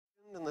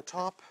the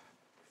top.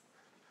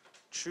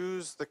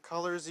 Choose the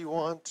colors you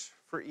want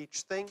for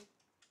each thing.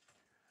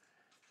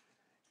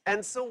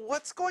 And so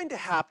what's going to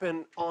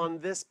happen on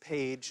this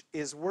page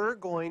is we're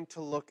going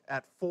to look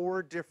at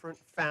 4 different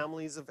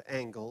families of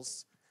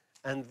angles,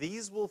 and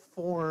these will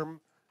form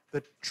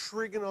the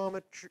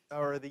trigonometry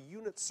or the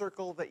unit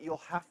circle that you'll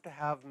have to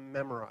have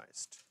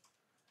memorized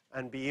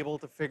and be able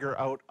to figure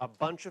out a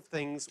bunch of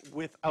things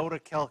without a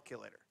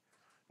calculator.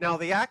 Now,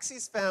 the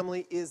axes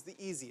family is the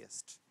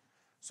easiest.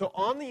 So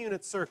on the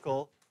unit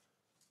circle,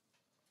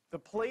 the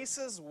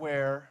places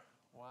where,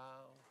 wow,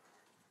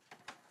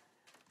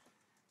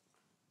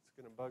 it's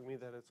going to bug me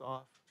that it's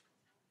off.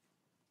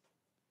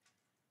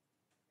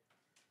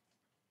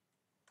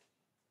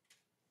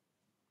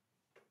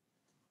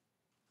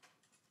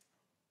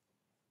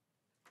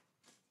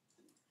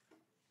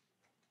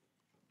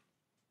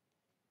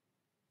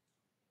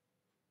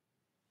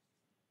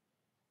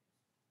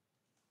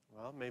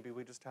 Well, maybe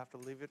we just have to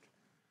leave it.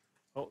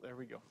 Oh, there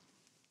we go.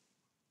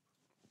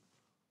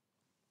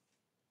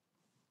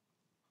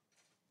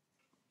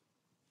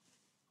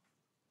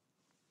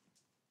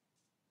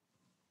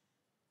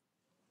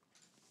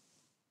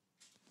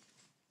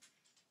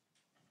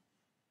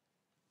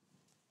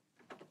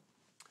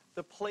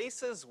 The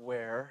places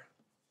where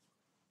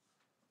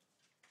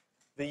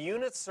the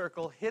unit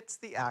circle hits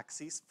the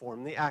axes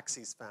form the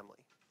axes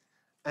family.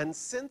 And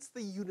since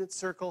the unit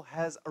circle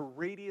has a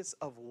radius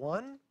of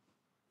 1,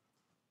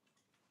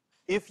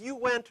 if you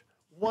went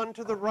 1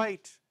 to the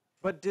right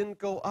but didn't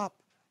go up,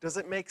 does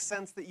it make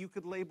sense that you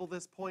could label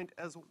this point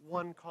as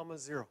 1,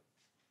 0?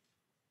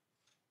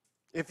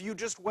 If you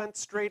just went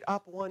straight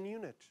up 1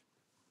 unit,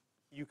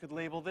 you could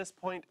label this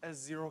point as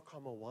 0,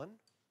 1,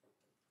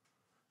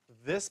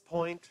 this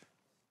point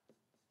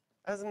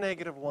as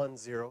 -1,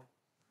 0,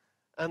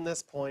 and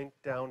this point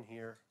down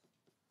here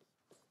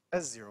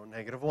as 0,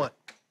 -1.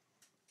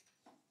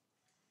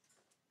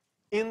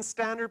 In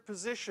standard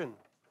position,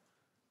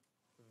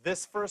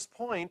 this first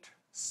point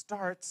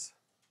starts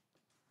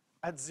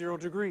at 0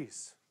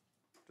 degrees.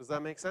 Does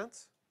that make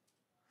sense?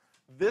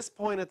 This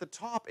point at the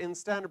top in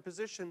standard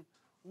position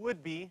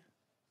would be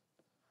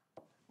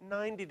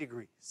 90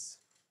 degrees,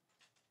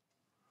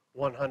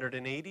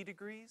 180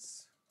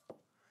 degrees,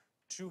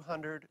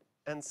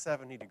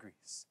 270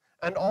 degrees.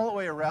 And all the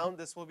way around,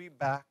 this will be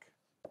back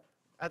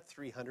at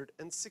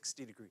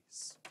 360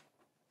 degrees.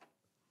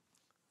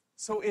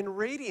 So in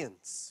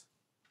radians,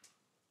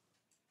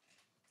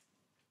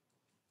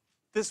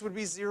 this would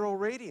be 0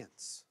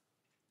 radians.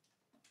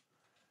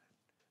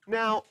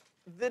 Now,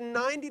 the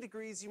 90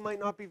 degrees you might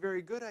not be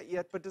very good at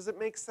yet, but does it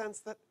make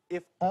sense that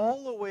if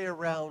all the way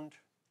around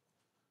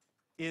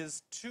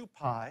is 2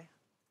 pi,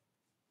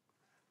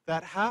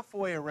 that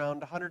halfway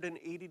around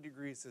 180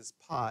 degrees is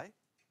pi,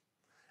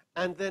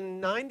 and then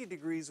 90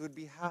 degrees would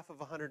be half of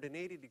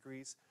 180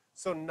 degrees,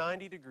 so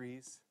 90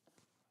 degrees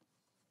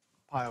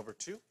pi over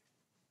 2.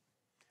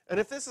 And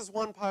if this is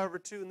 1 pi over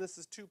 2 and this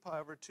is 2 pi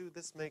over 2,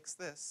 this makes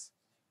this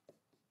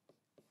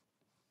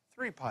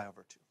 3 pi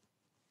over 2.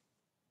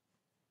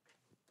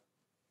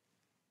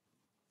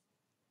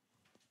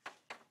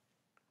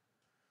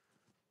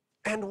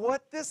 And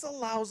what this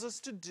allows us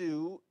to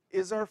do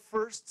is our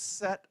first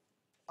set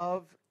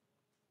of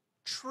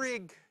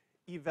trig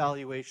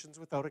evaluations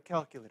without a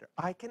calculator.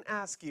 I can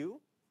ask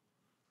you,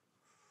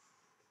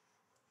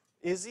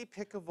 Izzy,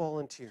 pick a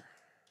volunteer.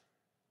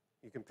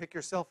 You can pick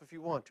yourself if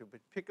you want to,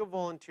 but pick a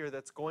volunteer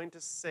that's going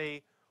to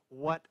say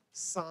what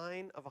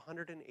sine of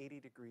 180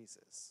 degrees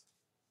is.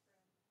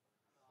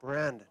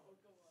 Brandon.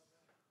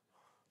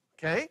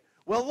 Okay?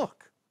 Well,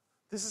 look.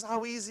 This is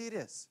how easy it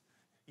is.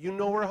 You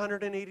know where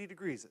 180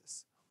 degrees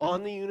is.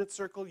 On the unit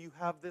circle, you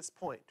have this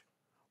point.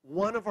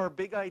 One of our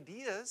big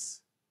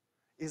ideas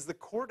is the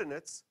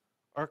coordinates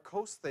are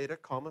cos theta,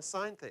 comma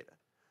sine theta.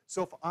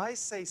 So if I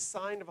say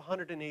sine of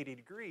 180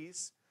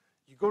 degrees,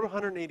 you go to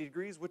 180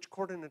 degrees, which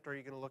coordinate are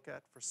you going to look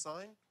at for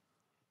sine?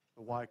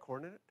 The y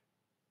coordinate.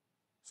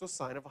 So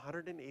sine of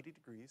 180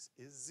 degrees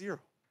is 0.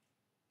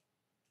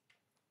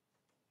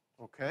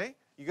 Okay?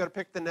 You got to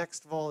pick the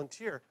next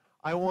volunteer.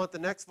 I want the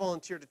next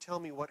volunteer to tell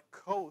me what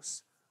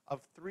cos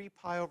of 3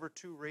 pi over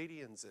 2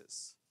 radians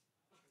is.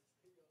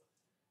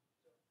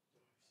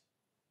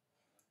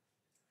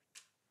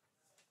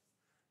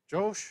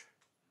 Josh,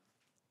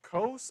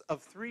 cos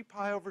of 3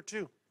 pi over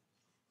 2.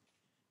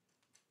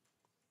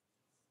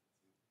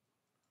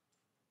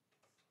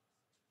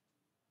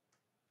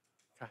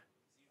 Okay.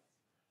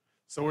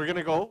 So we're going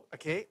to go,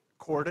 okay,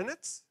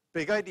 coordinates.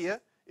 Big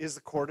idea is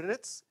the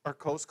coordinates are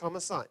cos, comma,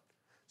 sine.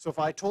 So if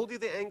I told you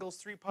the angle's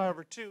 3 pi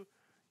over 2,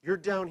 you're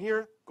down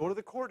here, go to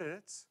the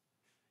coordinates.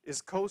 Is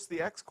cos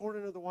the x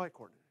coordinate or the y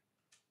coordinate?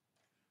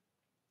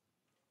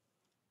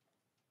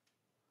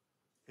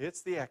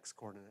 It's the x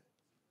coordinate.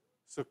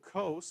 So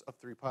cos of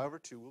 3 pi over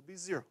 2 will be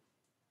 0.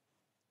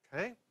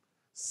 Okay?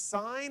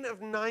 Sine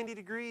of 90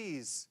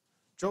 degrees.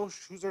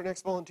 Josh, who's our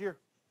next volunteer?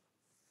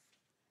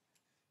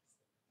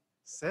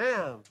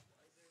 Sam.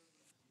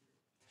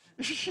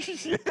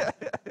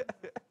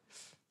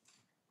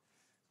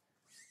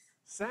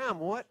 Sam,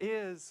 what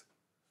is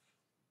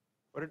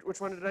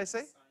Which one did I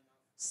say?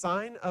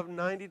 Sine of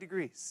 90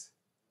 degrees.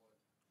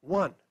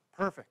 1.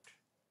 Perfect.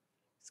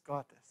 He's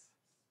got this.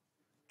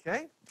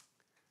 Okay?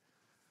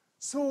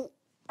 So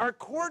our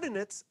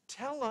coordinates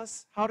tell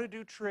us how to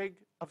do trig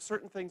of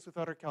certain things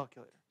without our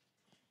calculator.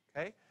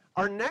 Okay?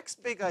 Our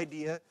next big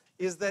idea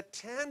is that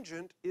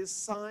tangent is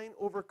sine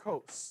over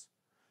cos.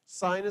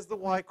 Sine is the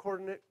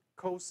y-coordinate,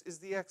 cos is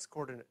the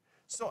x-coordinate.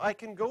 So I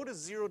can go to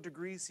 0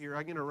 degrees here.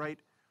 I'm going to write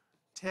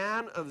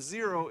tan of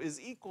 0 is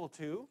equal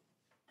to,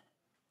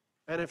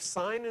 and if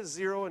sine is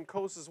 0 and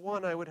cos is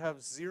 1, I would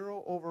have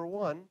 0 over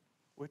 1,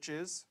 which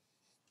is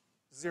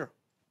 0.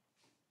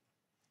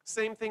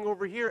 Same thing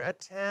over here at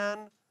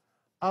tan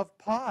of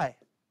pi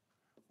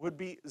would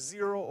be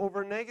 0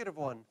 over negative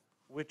 1,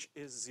 which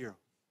is 0.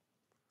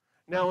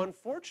 Now,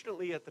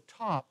 unfortunately, at the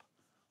top,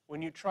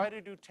 when you try to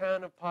do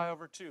tan of pi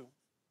over 2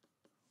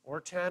 or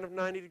tan of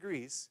 90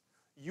 degrees,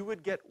 you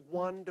would get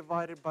 1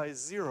 divided by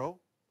 0,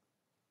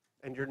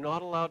 and you're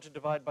not allowed to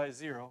divide by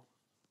 0.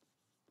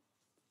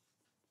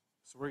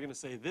 So we're going to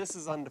say this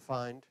is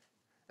undefined.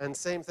 And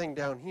same thing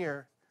down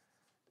here,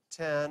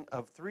 tan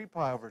of 3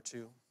 pi over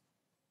 2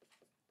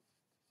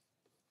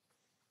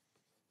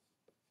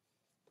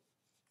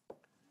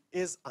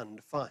 is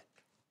undefined.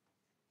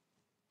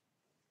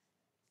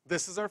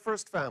 This is our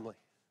first family.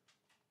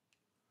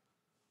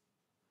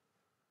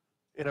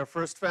 In our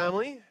first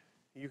family,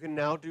 you can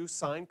now do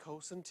sine,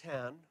 cos, and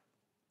tan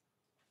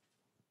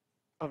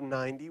of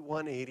 90,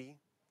 180,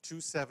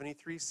 270,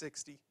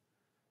 360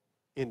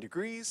 in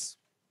degrees,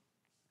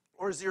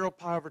 or 0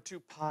 pi over 2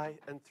 pi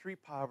and 3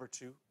 pi over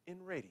 2 in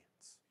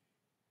radians.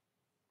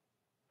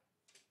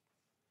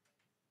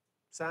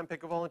 Sam,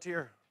 pick a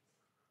volunteer.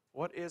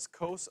 What is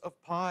cos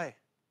of pi?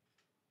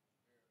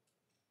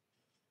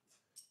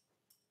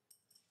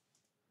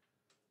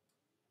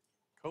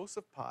 Cos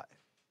of pi,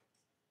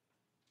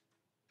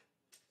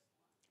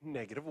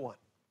 negative 1.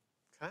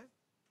 Okay?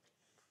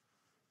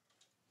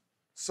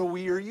 So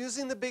we are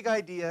using the big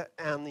idea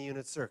and the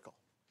unit circle.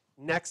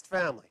 Next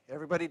family.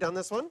 Everybody done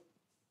this one?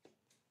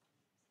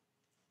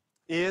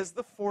 Is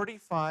the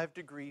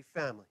 45-degree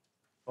family.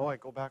 Oh, I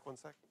go back one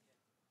second.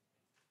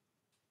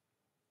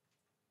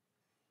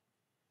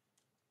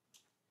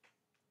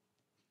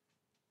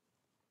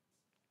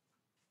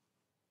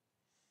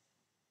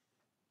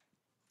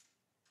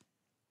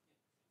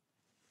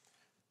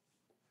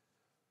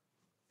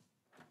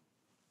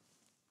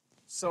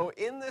 So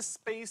in this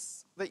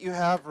space that you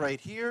have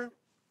right here,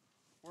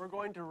 we're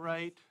going to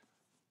write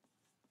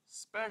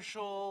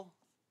special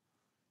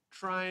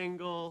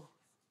triangle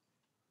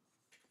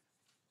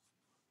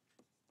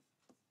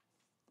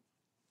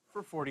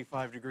for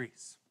 45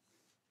 degrees.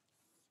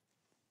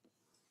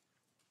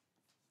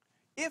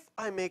 If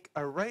I make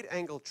a right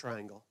angle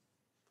triangle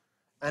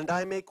and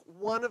I make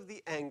one of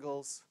the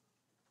angles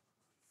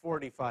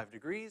 45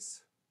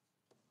 degrees,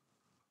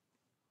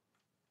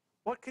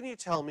 what can you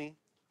tell me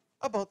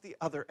about the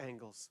other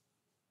angles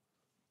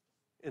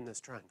in this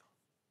triangle?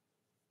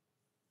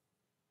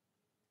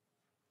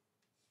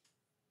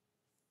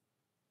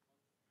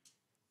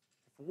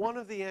 If one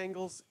of the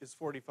angles is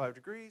 45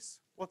 degrees,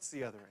 what's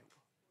the other angle?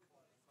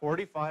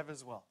 45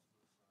 as well.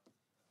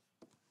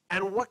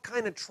 And what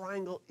kind of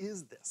triangle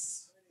is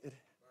this?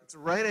 It's a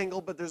right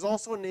angle, but there's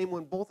also a name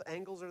when both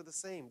angles are the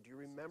same. Do you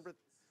remember?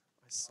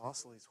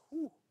 Isosceles.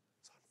 Whew,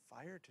 it's on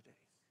fire today.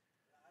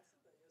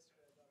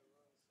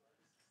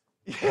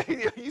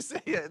 Yeah, you say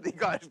it.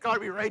 It's got to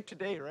be right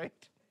today, right?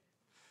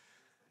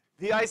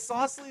 The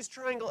isosceles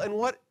triangle, and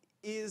what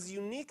is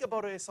unique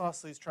about an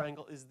isosceles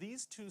triangle is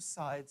these two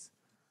sides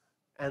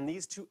and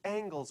these two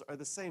angles are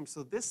the same.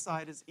 So this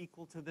side is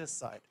equal to this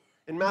side.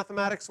 In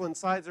mathematics, when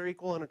sides are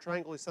equal on a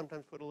triangle, we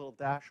sometimes put a little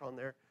dash on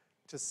there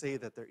to say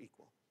that they're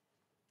equal.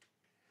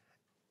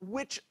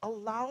 Which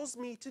allows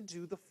me to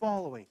do the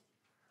following.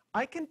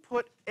 I can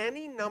put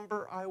any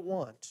number I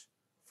want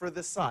for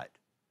this side.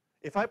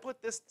 If I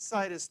put this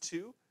side as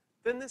 2,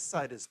 then this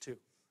side is 2.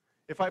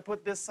 If I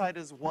put this side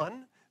as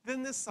 1,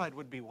 then this side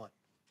would be 1.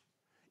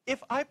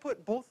 If I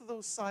put both of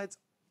those sides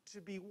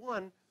to be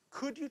 1,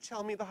 could you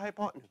tell me the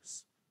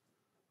hypotenuse?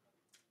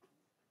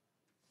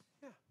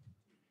 Yeah.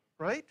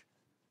 Right?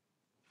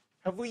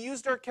 Have we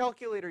used our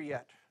calculator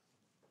yet?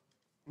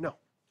 No.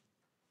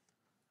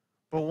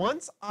 But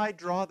once I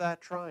draw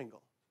that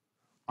triangle,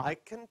 I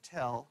can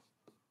tell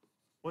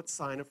what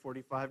sine of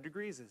 45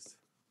 degrees is.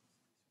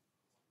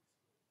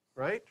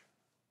 Right?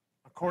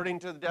 According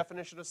to the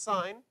definition of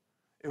sine,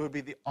 it would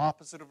be the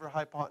opposite of our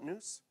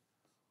hypotenuse,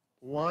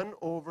 1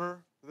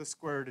 over the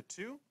square root of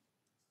 2.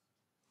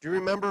 Do you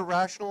remember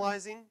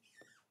rationalizing?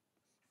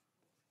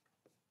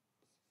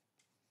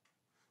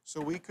 So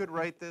we could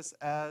write this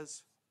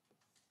as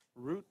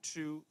root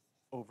 2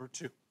 over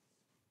 2.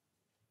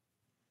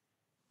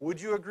 Would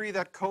you agree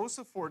that cos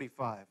of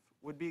 45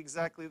 would be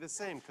exactly the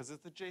same because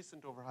it's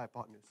adjacent over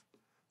hypotenuse?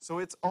 So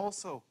it's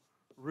also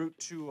root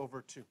 2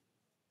 over 2.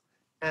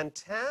 And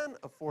tan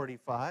of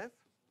 45,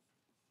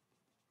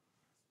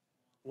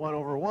 1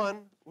 over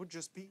 1, would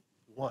just be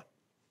 1.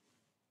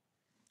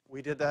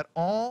 We did that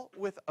all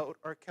without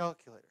our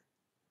calculator.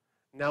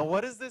 Now,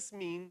 what does this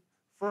mean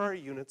for our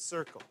unit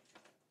circle?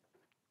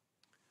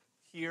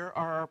 Here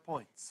are our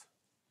points.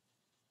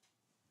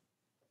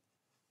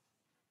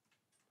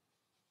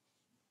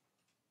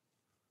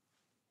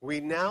 We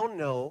now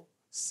know,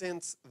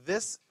 since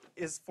this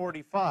is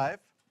 45,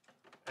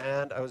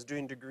 and I was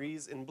doing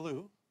degrees in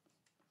blue,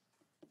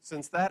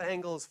 since that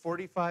angle is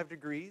 45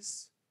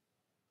 degrees,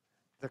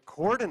 the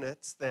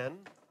coordinates then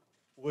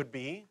would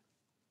be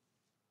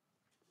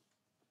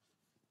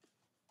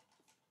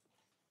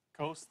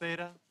cos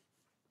theta,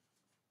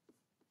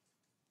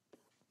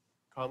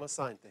 comma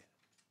sine theta.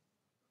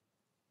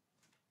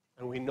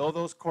 And we know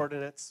those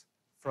coordinates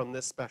from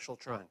this special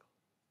triangle.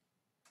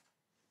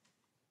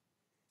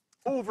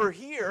 Over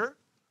here,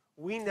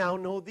 we now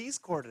know these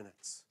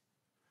coordinates.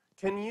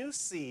 Can you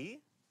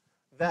see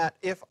that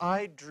if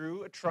I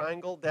drew a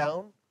triangle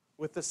down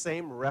with the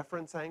same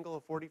reference angle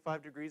of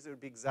 45 degrees, it would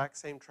be exact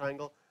same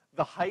triangle?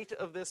 The height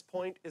of this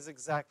point is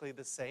exactly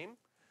the same,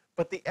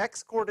 but the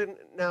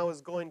x-coordinate now is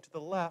going to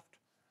the left.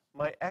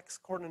 My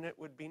x-coordinate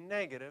would be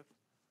negative.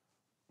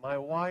 My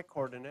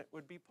y-coordinate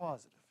would be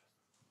positive.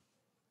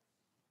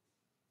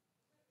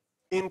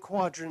 In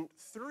quadrant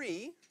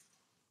 3,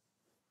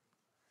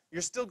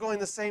 you're still going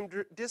the same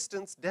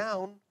distance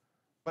down,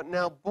 but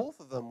now both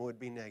of them would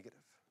be negative.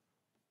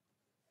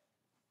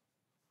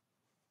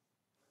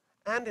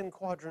 And in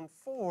quadrant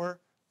 4,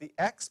 the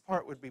x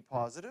part would be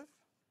positive,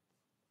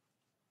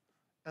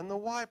 and the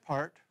y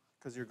part,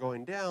 because you're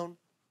going down,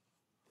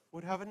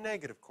 would have a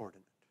negative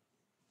coordinate.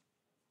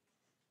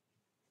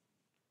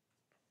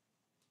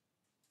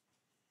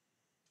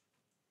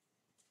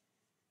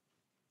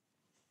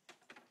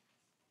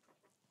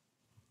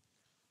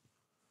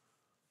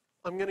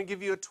 I'm going to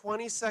give you a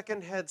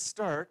 20-second head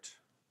start.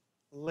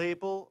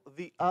 Label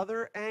the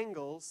other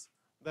angles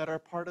that are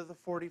part of the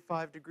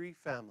 45-degree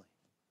family.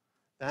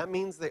 That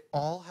means they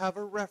all have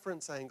a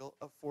reference angle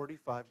of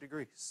 45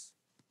 degrees.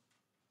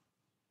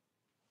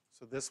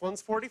 So this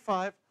one's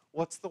 45.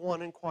 What's the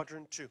one in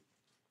quadrant 2?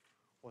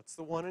 What's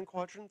the one in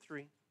quadrant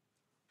 3?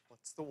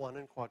 What's the one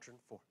in quadrant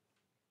 4?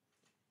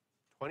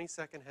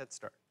 20-second head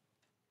start.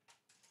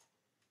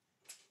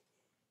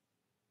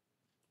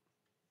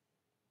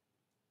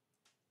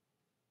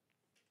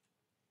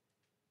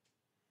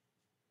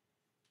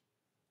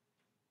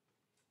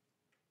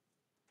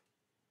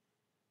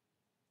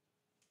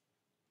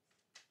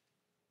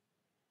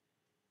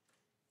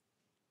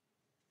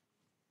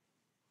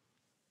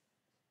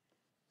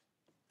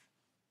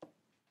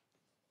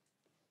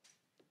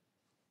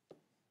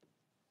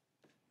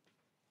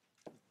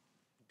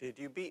 Did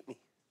you beat me?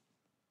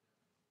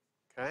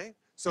 Okay,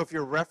 so if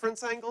your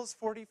reference angle is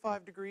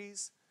 45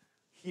 degrees,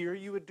 here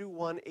you would do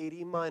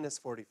 180 minus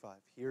 45.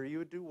 Here you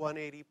would do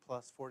 180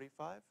 plus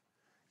 45.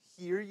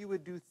 Here you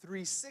would do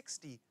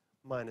 360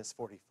 minus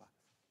 45.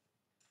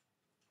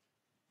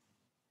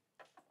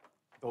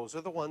 Those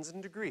are the ones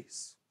in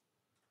degrees.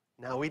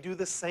 Now we do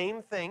the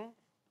same thing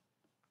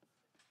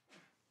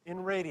in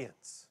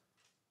radians.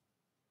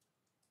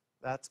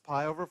 That's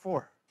pi over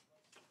 4.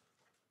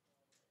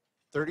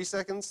 30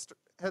 seconds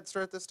head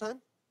start this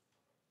time.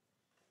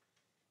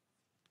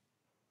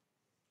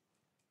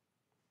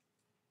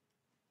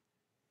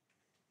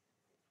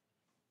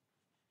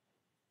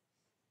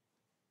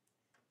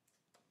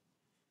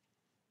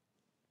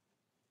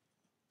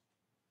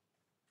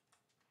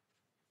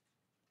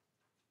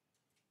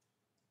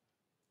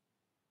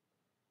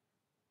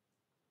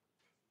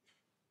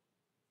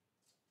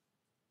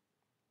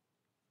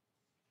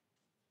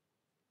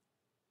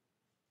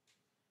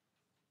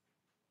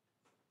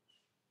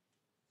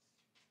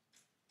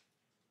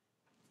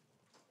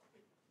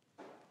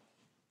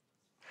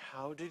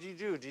 How did you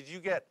do? Did you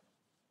get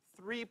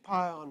 3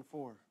 pi on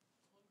 4,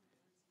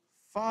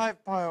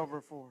 5 pi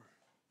over 4,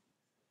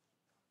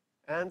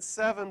 and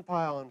 7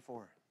 pi on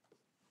 4?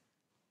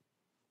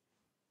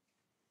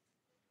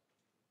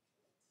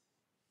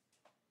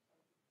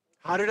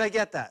 How did I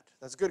get that?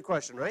 That's a good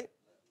question, right?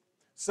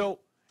 So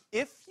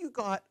if you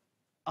got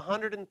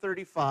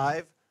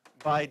 135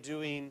 by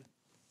doing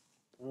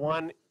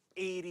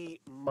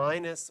 180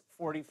 minus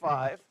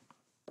 45,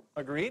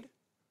 agreed?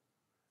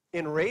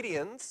 In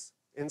radians,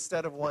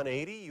 instead of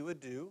 180, you would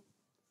do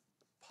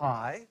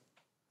pi.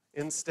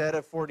 Instead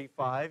of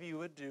 45, you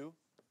would do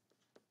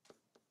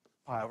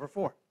pi over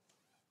 4.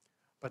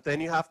 But then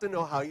you have to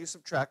know how you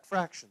subtract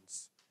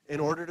fractions.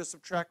 In order to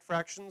subtract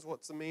fractions,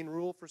 what's the main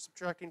rule for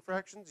subtracting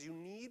fractions? You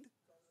need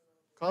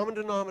common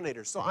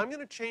denominator. So I'm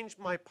going to change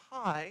my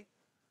pi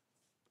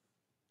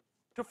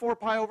to 4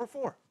 pi over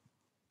 4,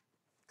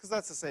 because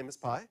that's the same as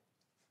pi.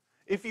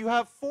 If you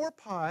have 4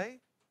 pi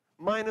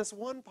minus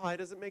 1 pi,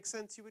 does it make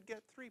sense you would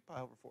get 3 pi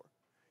over 4?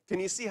 Can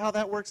you see how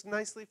that works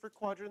nicely for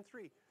quadrant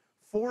 3?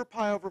 4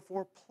 pi over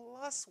 4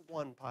 plus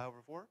 1 pi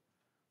over 4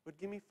 would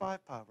give me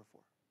 5 pi over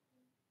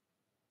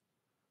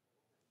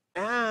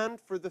 4. And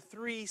for the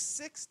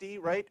 360,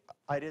 right,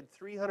 I did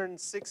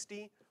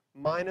 360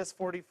 minus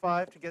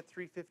 45 to get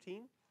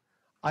 315.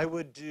 I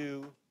would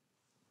do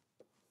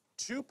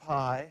 2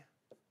 pi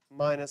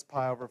minus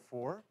pi over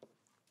 4,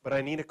 but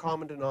I need a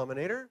common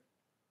denominator.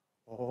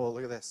 Oh,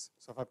 look at this.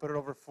 So if I put it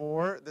over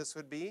 4, this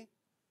would be?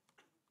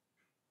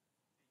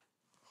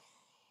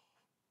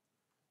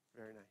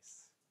 Very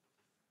nice.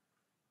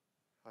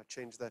 I'll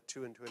change that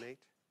 2 into an 8.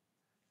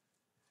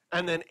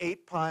 And then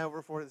 8 pi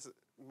over 4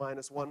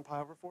 minus 1 pi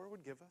over 4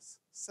 would give us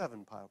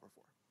 7 pi over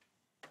 4.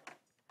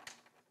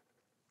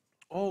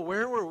 Oh,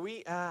 where were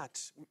we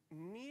at?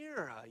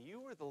 Mira,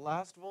 you were the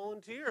last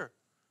volunteer.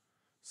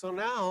 So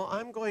now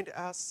I'm going to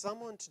ask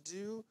someone to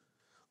do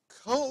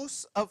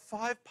cos of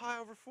 5 pi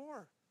over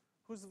 4.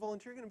 Who's the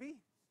volunteer going to be?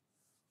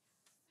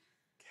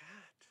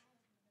 Kat.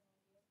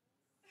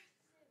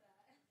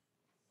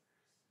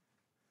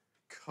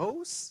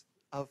 Cos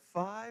of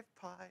 5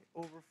 pi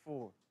over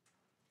 4.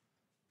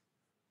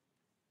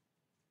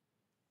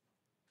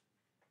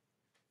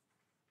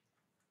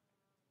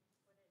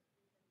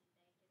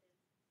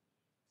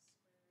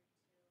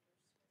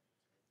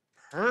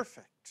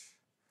 Perfect.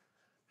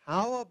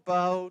 How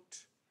about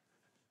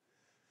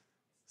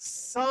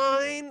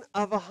sine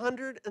of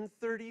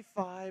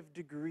 135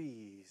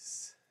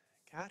 degrees?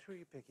 Kat, who are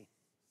you picking?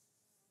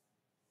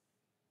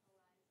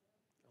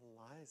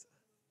 Eliza.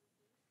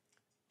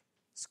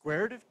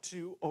 Square root of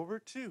 2 over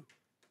 2.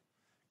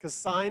 Because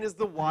sine is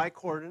the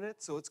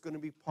y-coordinate, so it's going to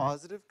be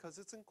positive because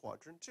it's in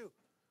quadrant 2.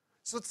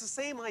 So it's the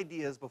same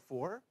idea as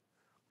before.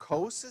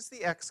 Cos is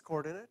the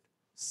x-coordinate,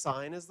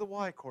 sine is the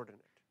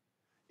y-coordinate.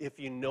 If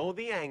you know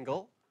the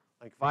angle,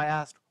 like if I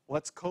asked,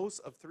 what's cos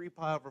of 3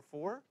 pi over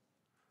 4?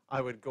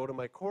 I would go to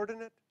my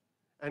coordinate,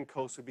 and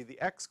cos would be the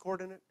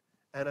x-coordinate,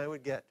 and I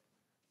would get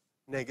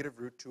negative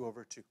root 2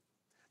 over 2.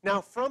 Now,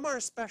 from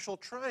our special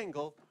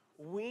triangle,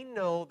 we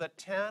know that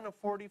tan of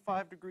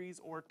 45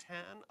 degrees or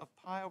tan of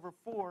pi over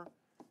 4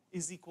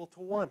 is equal to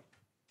 1.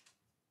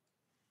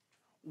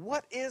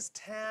 What is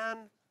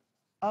tan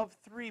of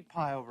 3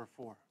 pi over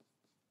 4?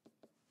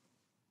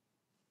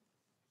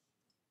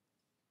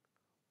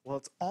 Well,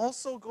 it's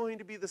also going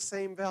to be the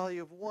same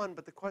value of 1,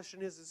 but the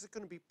question is it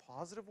going to be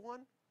positive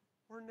 1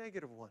 or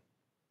negative 1?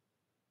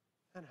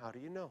 And how do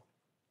you know?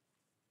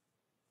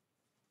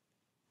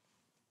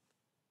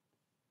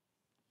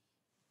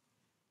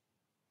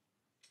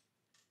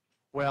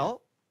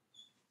 Well,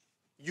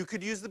 you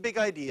could use the big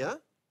idea.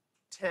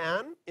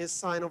 Tan is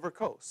sine over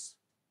cos.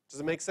 Does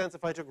it make sense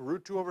if I took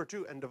root 2 over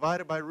 2 and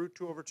divided by root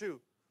 2 over 2?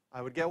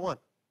 I would get 1.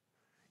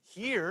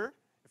 Here,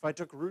 if I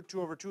took root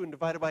 2 over 2 and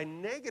divided by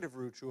negative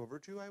root 2 over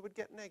 2, I would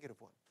get negative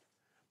 1.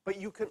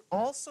 But you can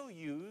also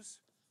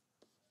use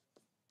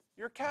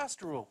your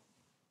cast rule.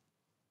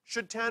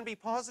 Should tan be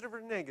positive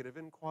or negative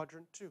in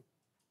quadrant 2?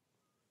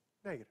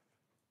 Negative.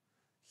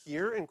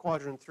 Here in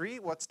quadrant 3,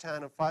 what's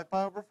tan of 5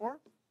 pi over 4?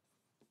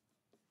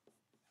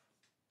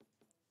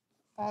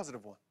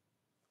 Positive 1.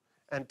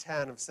 And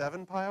tan of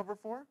 7 pi over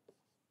 4?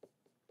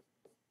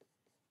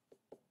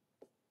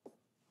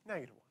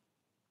 Negative 1.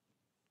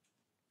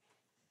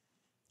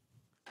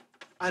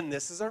 And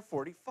this is our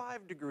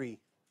 45 degree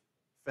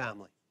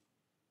family.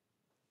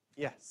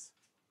 Yes?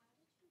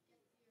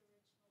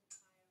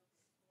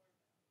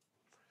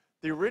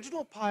 The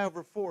original pi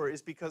over 4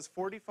 is because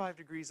 45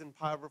 degrees and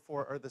pi over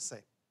 4 are the same.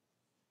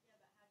 Yeah,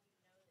 but how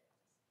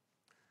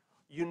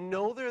do you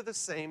know they're the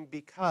same? You know they're the same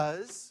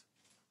because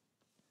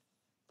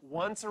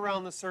once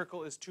around the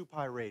circle is 2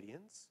 pi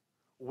radians,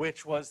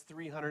 which was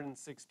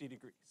 360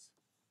 degrees.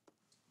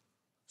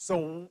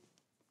 So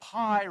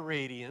pi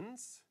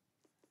radians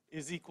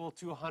is equal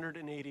to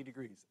 180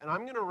 degrees. And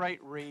I'm going to write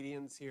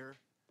radians here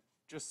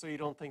just so you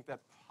don't think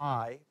that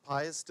pi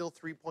is still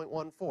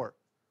 3.14.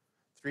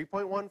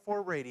 3.14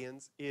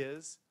 radians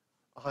is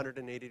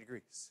 180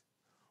 degrees.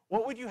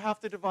 What would you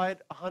have to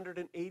divide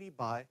 180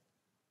 by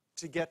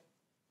to get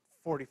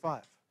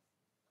 45?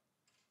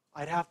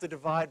 I'd have to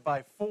divide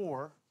by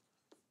 4.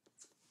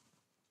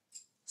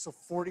 So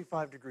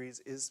 45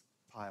 degrees is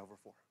pi over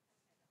 4.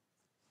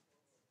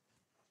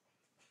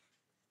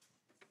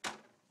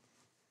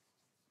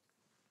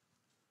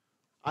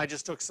 I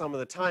just took some of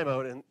the time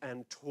out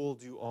and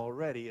told you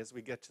already as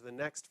we get to the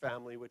next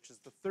family, which is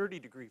the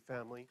 30-degree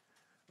family,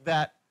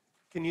 that,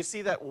 can you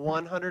see that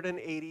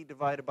 180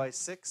 divided by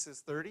 6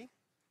 is 30?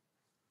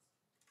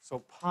 So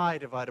pi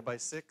divided by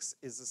 6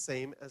 is the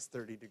same as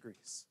 30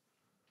 degrees.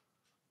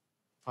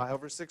 Pi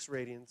over 6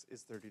 radians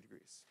is 30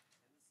 degrees.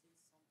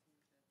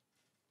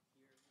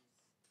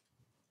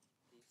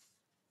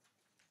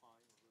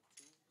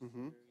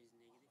 Mm-hmm.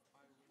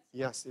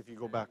 Yes, if you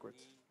go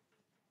backwards.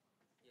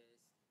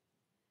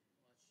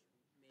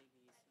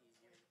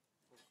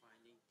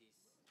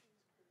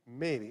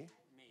 Maybe.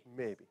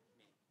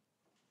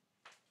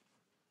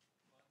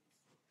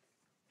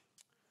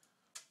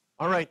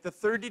 All right, the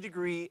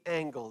 30-degree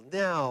angle.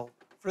 Now,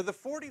 for the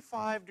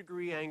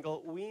 45-degree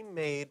angle, we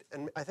made,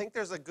 and I think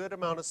there's a good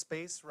amount of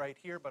space right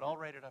here, but I'll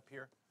write it up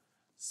here.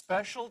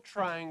 Special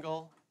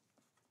triangle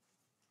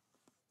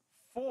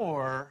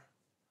for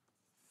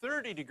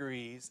 30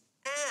 degrees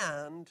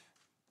and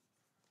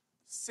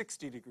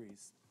 60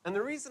 degrees. And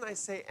the reason I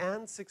say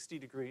and 60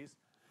 degrees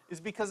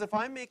is because if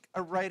I make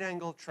a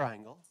right-angled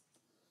triangle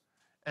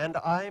and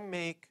I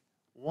make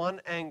one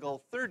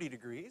angle 30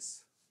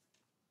 degrees,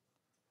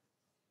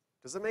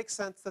 does it make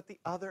sense that the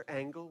other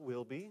angle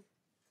will be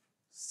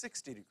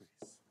 60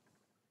 degrees?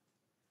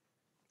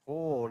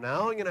 Oh,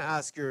 now I'm going to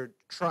ask your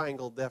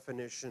triangle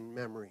definition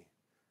memory.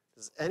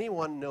 Does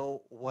anyone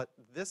know what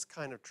this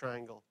kind of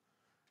triangle,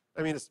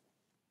 I mean,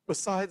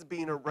 besides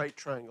being a right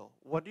triangle,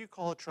 what do you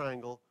call a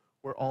triangle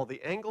where all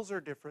the angles are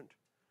different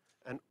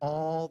and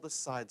all the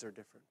sides are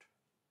different?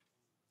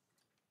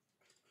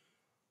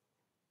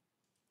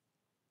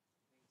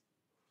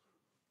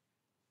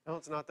 No,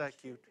 it's not that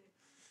cute.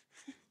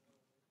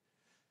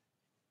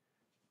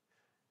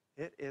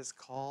 It is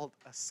called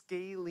a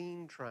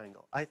scalene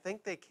triangle. I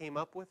think they came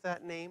up with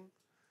that name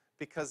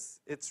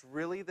because it's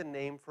really the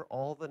name for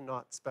all the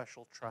not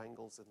special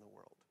triangles in the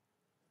world.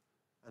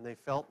 And they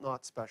felt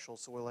not special,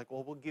 so we're like,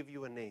 well, we'll give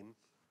you a name.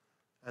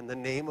 And the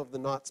name of the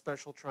not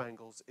special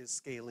triangles is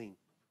scalene.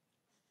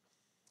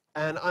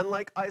 And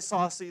unlike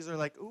isosceles are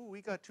like, ooh,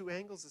 we got two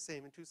angles the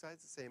same and two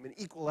sides the same. And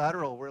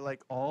equilateral, we're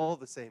like all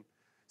the same.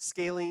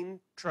 Scalene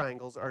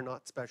triangles are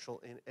not special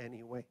in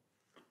any way.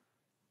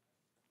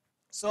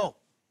 So,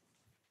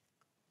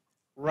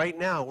 right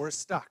now we're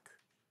stuck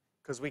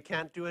because we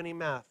can't do any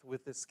math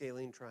with this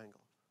scalene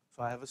triangle.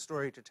 So I have a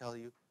story to tell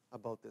you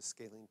about this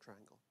scalene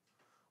triangle.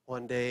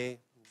 One day,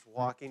 I was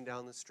walking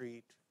down the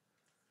street,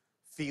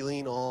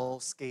 feeling all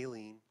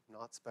scalene,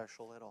 not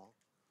special at all,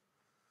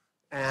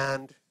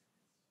 and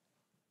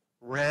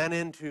ran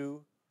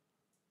into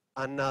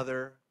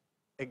another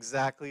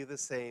exactly the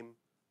same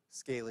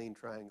scalene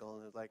triangle.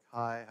 And it was like,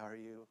 hi, how are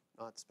you?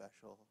 Not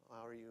special.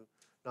 How are you?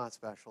 Not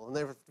special. And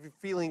they were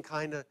feeling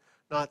kind of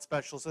not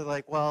special. So they're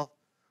like, well,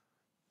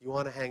 you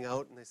want to hang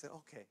out? And they said,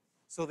 okay.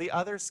 So the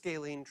other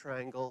scalene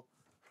triangle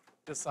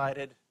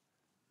decided,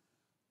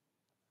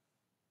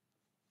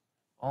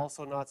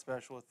 also not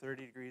special, with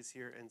 30 degrees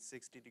here and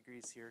 60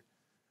 degrees here,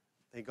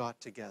 they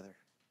got together.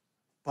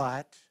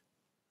 But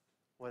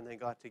when they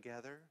got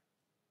together,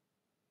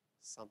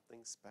 something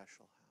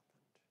special happened.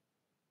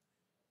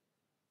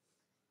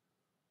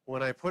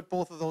 When I put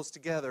both of those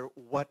together,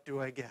 what do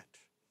I get?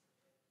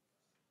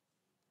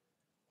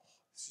 Oh,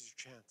 this is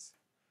your chance.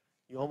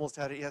 You almost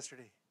had it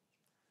yesterday.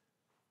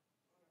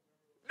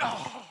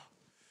 Oh!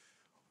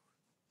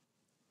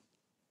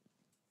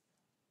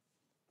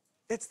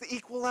 It's the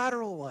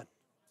equilateral one.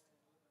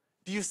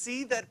 Do you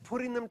see that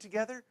putting them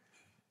together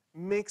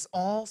makes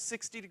all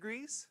 60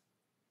 degrees?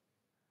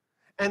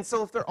 And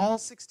so if they're all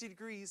 60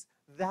 degrees,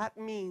 that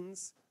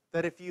means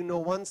that if you know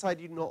one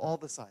side, you know all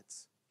the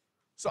sides.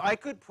 So I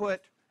could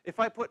put, if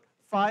I put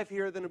 5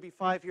 here, then it would be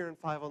 5 here and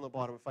 5 on the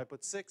bottom. If I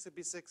put 6, it'd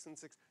be 6 and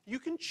 6. You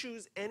can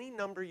choose any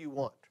number you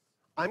want.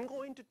 I'm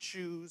going to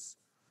choose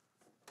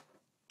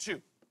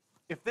 2.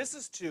 If this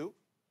is 2,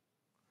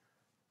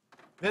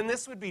 then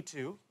this would be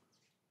 2.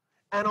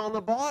 And on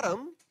the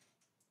bottom,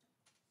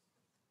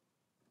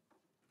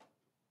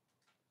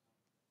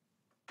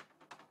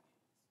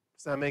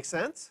 does that make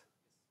sense?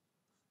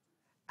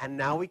 And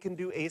now we can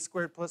do a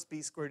squared plus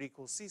b squared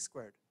equals c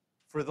squared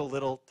for the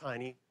little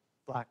tiny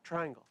black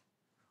triangle.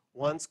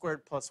 1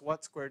 squared plus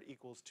what squared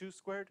equals 2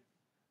 squared.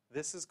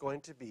 This is going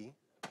to be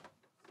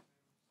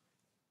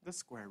the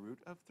square root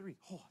of 3.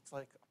 Oh, it's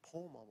like a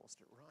poem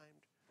almost. It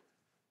rhymed.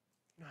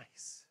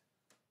 Nice.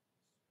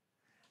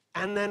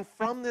 And then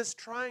from this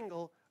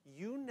triangle,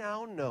 you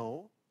now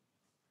know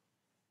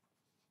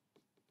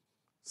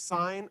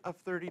sine of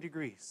 30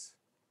 degrees,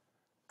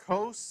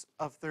 cos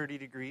of 30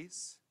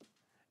 degrees,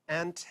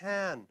 and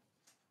tan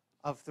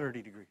of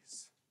 30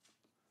 degrees.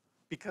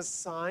 Because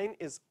sine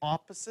is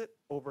opposite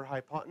over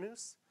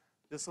hypotenuse,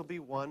 this will be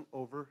 1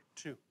 over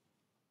 2.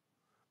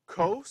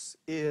 Cos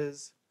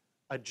is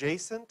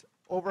adjacent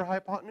over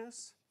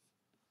hypotenuse,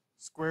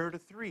 square root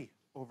of 3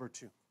 over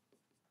 2.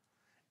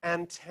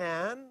 And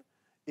tan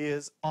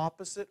is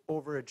opposite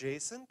over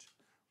adjacent,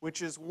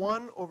 which is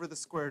 1 over the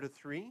square root of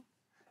 3.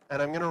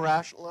 And I'm going to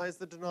rationalize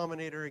the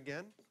denominator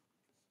again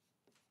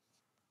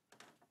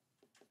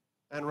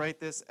and write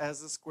this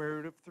as the square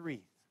root of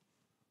 3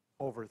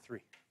 over 3.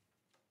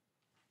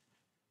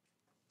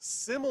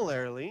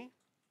 Similarly,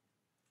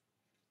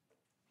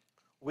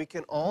 we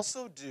can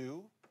also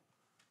do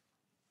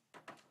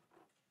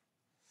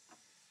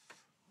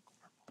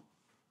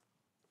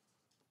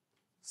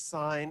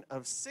sine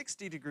of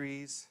 60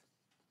 degrees,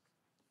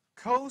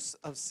 cos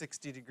of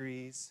 60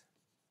 degrees,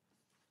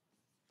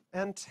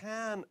 and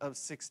tan of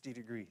 60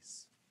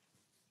 degrees.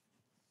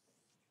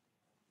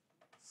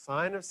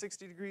 Sine of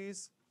 60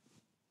 degrees,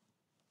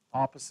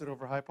 opposite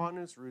over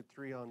hypotenuse, root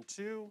 3 on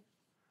 2,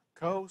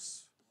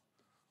 cos,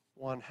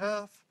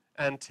 1/2,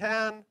 and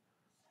tan,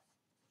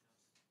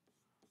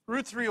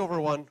 root 3 over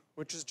 1,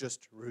 which is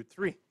just root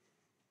 3.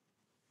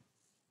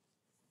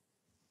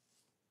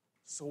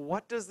 So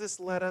what does this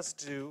let us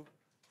do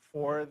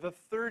for the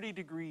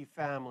 30-degree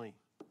family?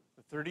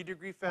 The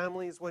 30-degree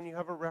family is when you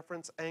have a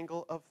reference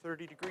angle of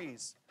 30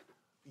 degrees.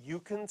 You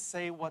can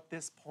say what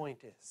this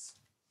point is.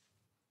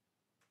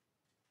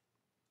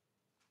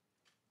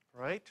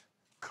 Right?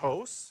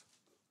 Cos,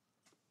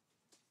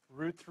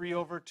 root 3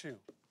 over 2.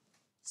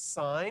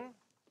 Sine,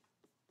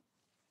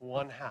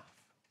 1/2.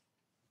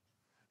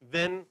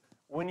 Then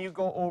when you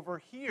go over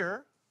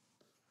here,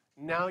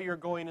 Now you're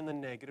going in the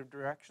negative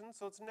direction,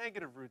 so it's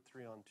negative root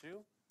 3 on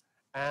 2.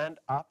 And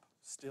up,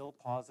 still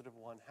positive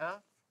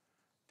 1/2.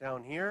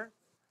 Down here,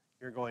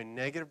 you're going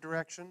negative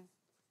direction.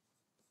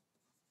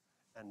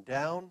 And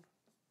down.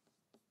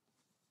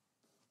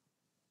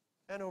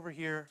 And over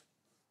here,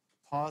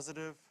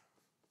 positive.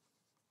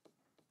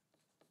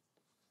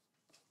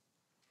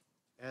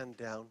 And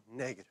down,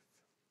 negative.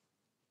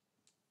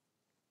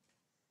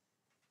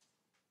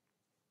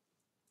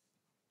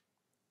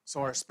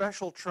 So our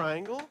special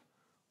triangle,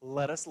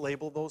 let us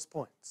label those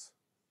points.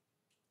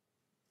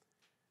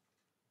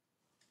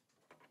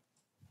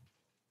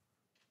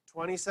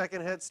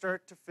 20-second head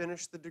start to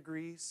finish the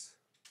degrees.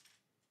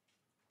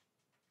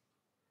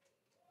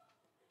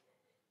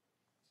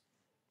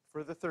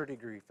 For the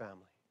 30-degree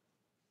family.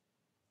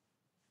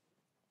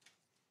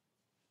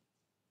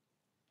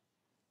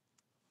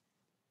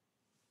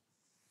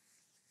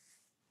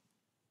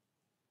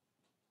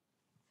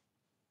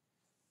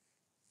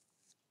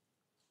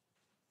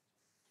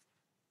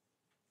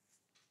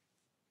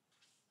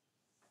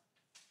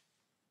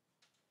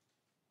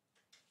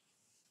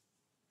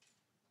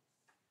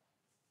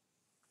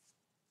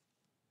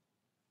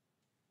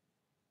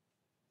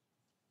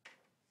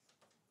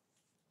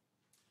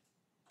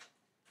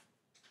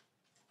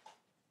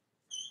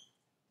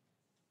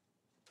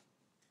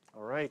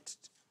 All right.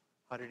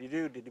 How did you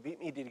do? Did you beat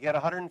me? Did you get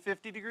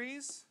 150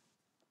 degrees,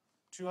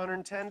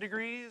 210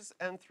 degrees,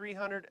 and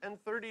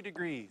 330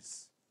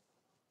 degrees?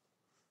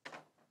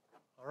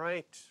 All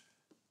right.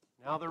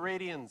 Now the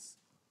radians.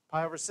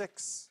 Pi over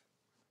 6.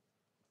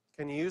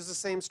 Can you use the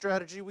same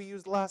strategy we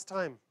used last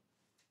time?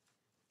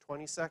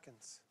 20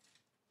 seconds.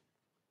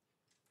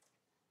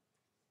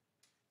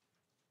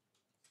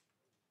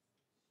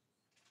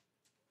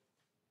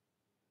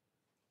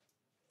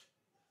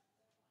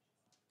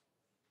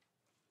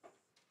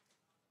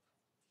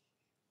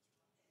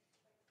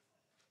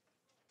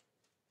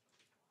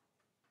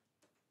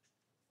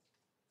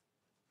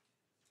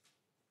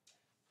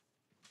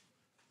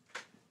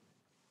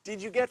 Did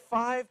you get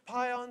 5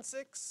 pi on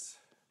 6?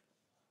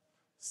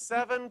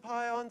 7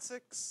 pi on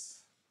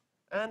 6?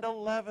 And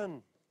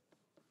 11?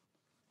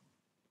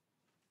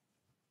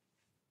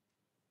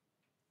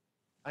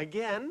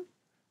 Again,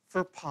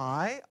 for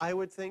pi, I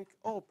would think,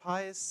 oh,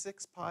 pi is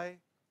 6 pi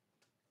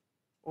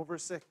over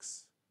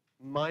 6.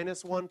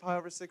 Minus 1 pi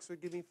over 6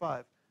 would give me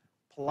 5.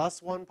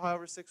 Plus 1 pi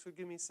over 6 would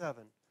give me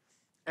 7.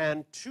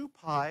 And 2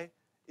 pi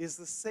is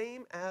the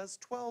same as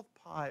 12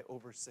 pi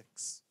over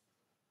 6.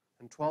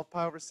 And 12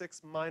 pi over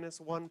 6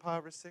 minus 1 pi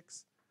over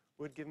 6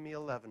 would give me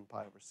 11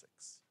 pi over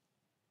 6.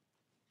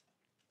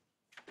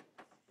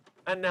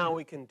 And now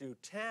we can do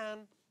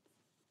tan.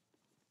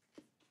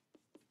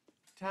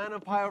 Tan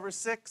of pi over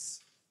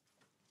 6,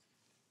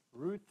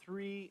 root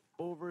 3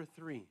 over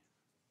 3.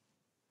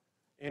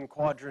 In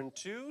quadrant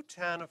 2,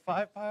 tan of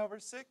 5 pi over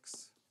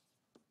 6,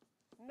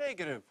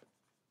 negative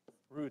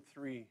root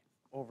 3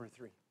 over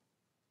 3.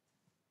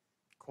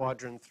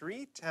 Quadrant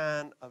 3,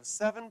 tan of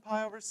 7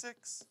 pi over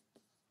 6,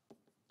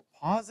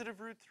 positive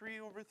root 3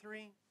 over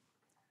 3.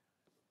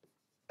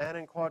 And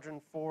in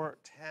quadrant 4,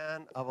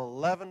 tan of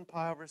 11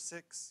 pi over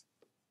 6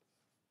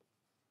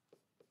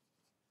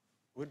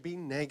 would be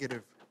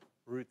negative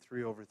root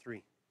 3 over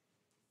 3.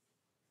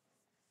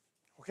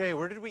 Okay,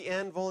 where did we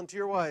end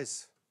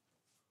volunteer-wise?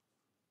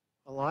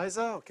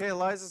 Eliza? Okay,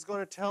 Eliza's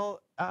going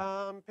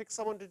to pick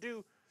someone to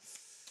do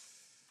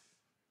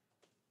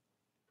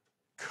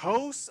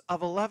cos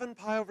of 11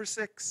 pi over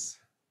 6.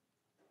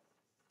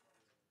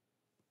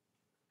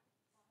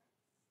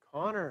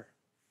 Connor.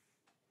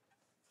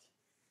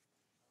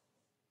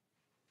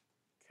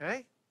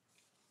 Okay.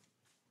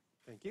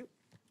 Thank you.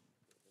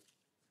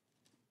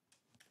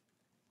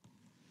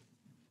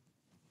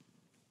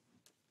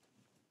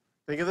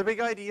 Think of the big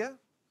idea.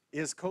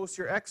 Is cos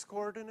your x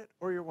coordinate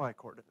or your y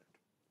coordinate?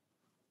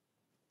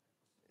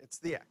 It's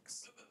the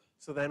x.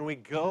 So then we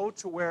go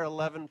to where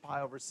 11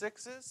 pi over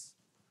 6 is,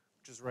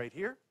 which is right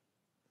here.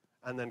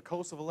 And then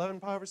cos of 11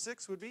 pi over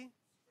 6 would be?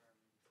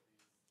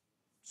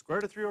 Square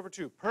root of 3 over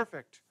 2.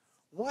 Perfect.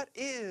 What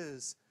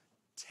is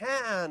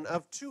tan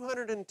of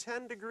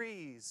 210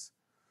 degrees?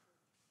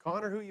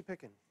 Connor, who are you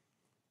picking?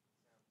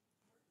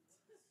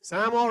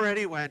 Sam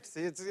already went.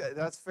 See,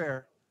 that's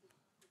fair.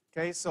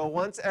 Okay, so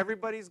once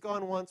everybody's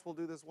gone once, we'll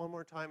do this one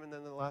more time, and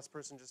then the last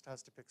person just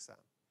has to pick Sam.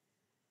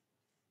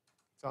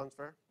 Sounds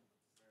fair?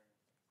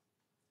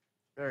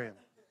 Miriam.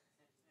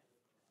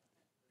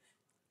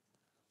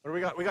 What do we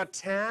got? We got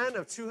tan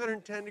of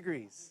 210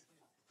 degrees.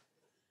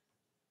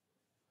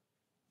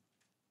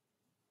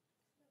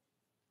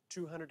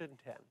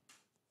 210.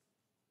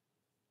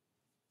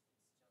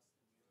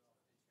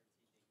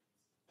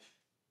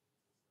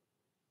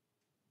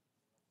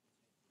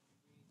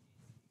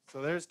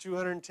 So there's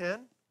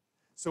 210.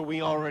 So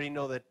we already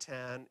know that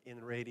tan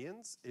in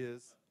radians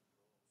is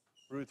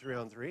root 3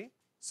 on 3.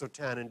 So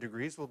tan in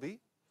degrees will be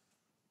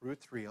root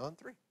 3 on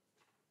 3.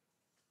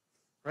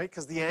 Right?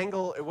 Because the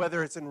angle,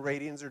 whether it's in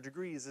radians or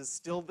degrees, is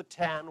still the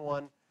tan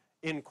one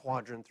in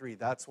quadrant 3.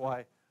 That's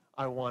why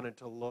I wanted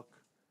to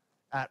look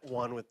at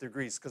 1 with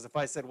degrees. Because if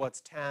I said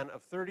what's tan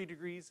of 30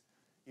 degrees,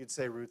 you'd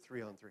say root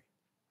 3 on 3.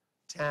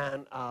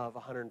 Tan of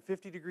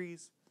 150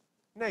 degrees,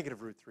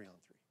 negative root 3 on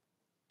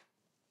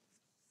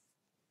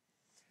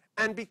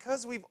 3. And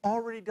because we've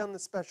already done the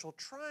special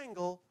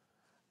triangle,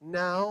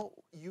 now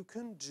you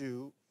can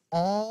do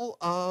all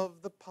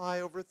of the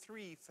pi over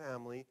 3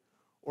 family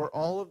or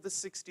all of the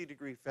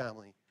 60-degree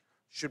family.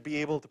 Should be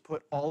able to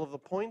put all of the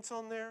points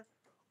on there,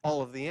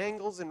 all of the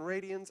angles and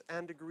radians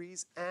and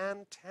degrees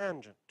and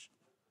tangent.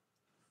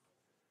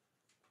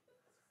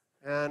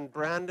 And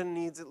Brandon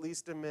needs at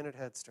least a minute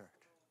head start.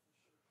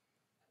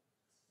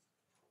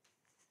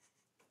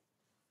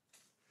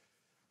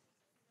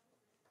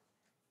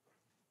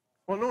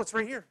 Well, no, it's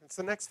right here. It's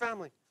the next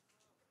family.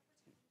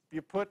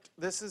 You put,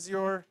 this is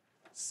your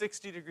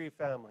 60-degree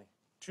family.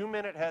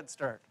 2-minute head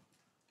start.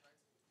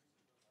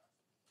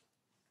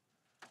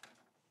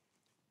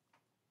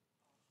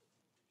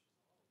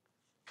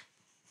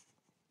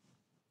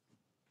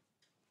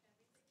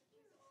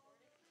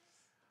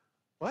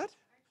 What?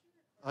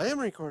 I am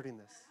recording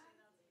this.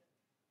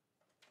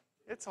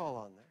 It's all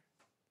on there.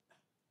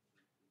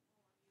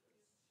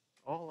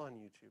 All on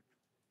YouTube.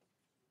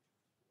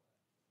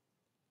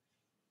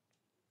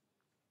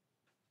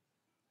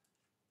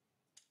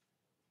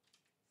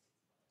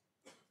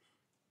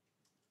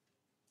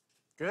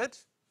 Good?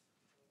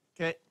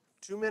 Okay,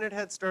 2-minute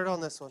head start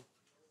on this one.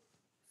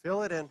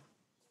 Fill it in.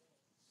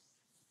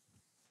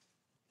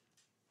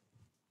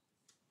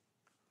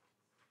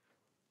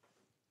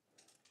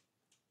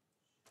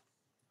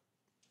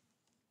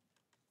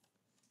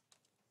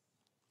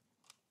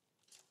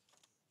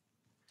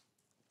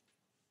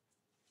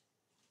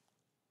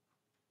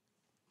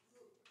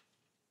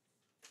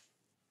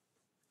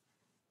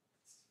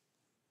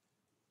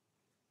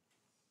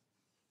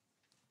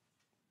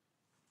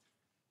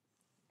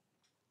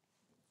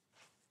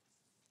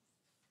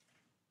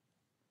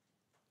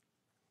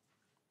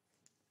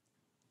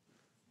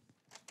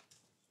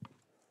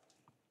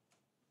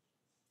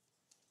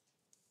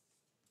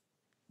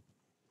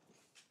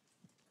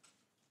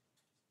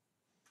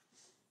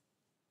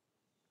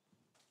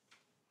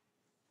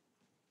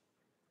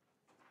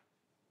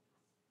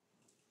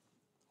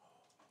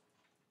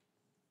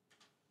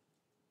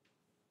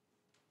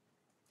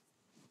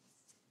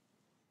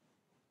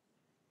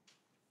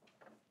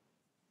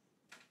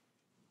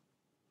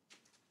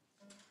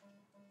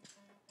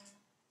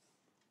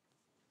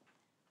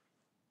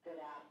 Good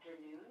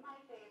afternoon, my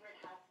favorite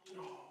Huskies.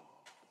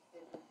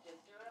 This is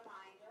just a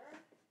reminder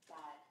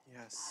that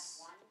Yes.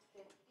 at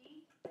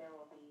 1:50 there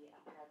will be a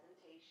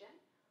presentation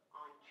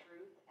on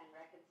Truth and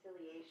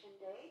Reconciliation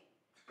Day.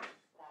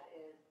 That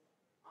is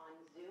on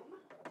Zoom,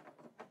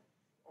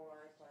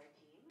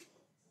 Teams,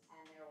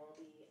 and there will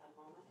be a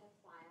moment of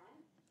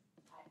silence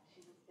at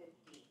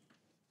 2:15.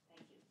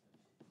 Thank you.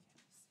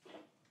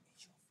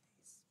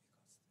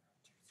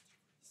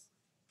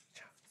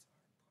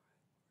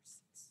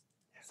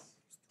 Yes.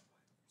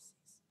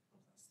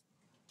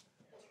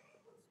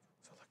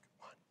 So look,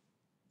 1,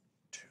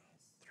 2,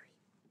 3,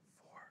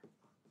 4,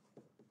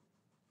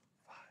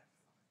 5.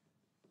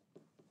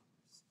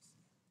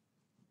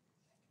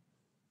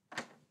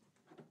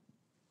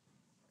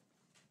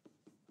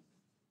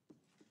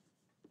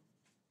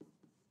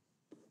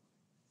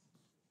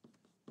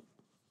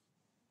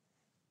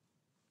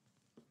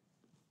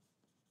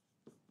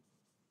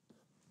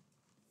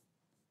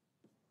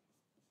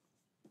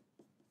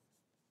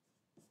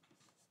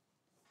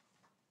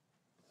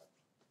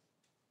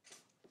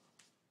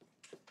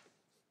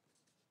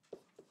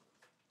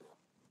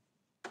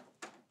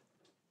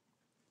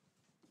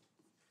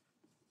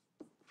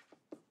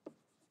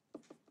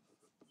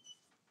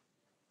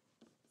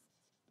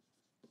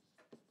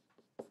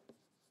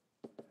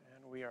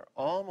 And we are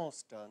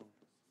almost done.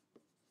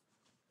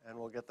 And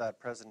we'll get that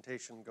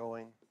presentation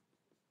going.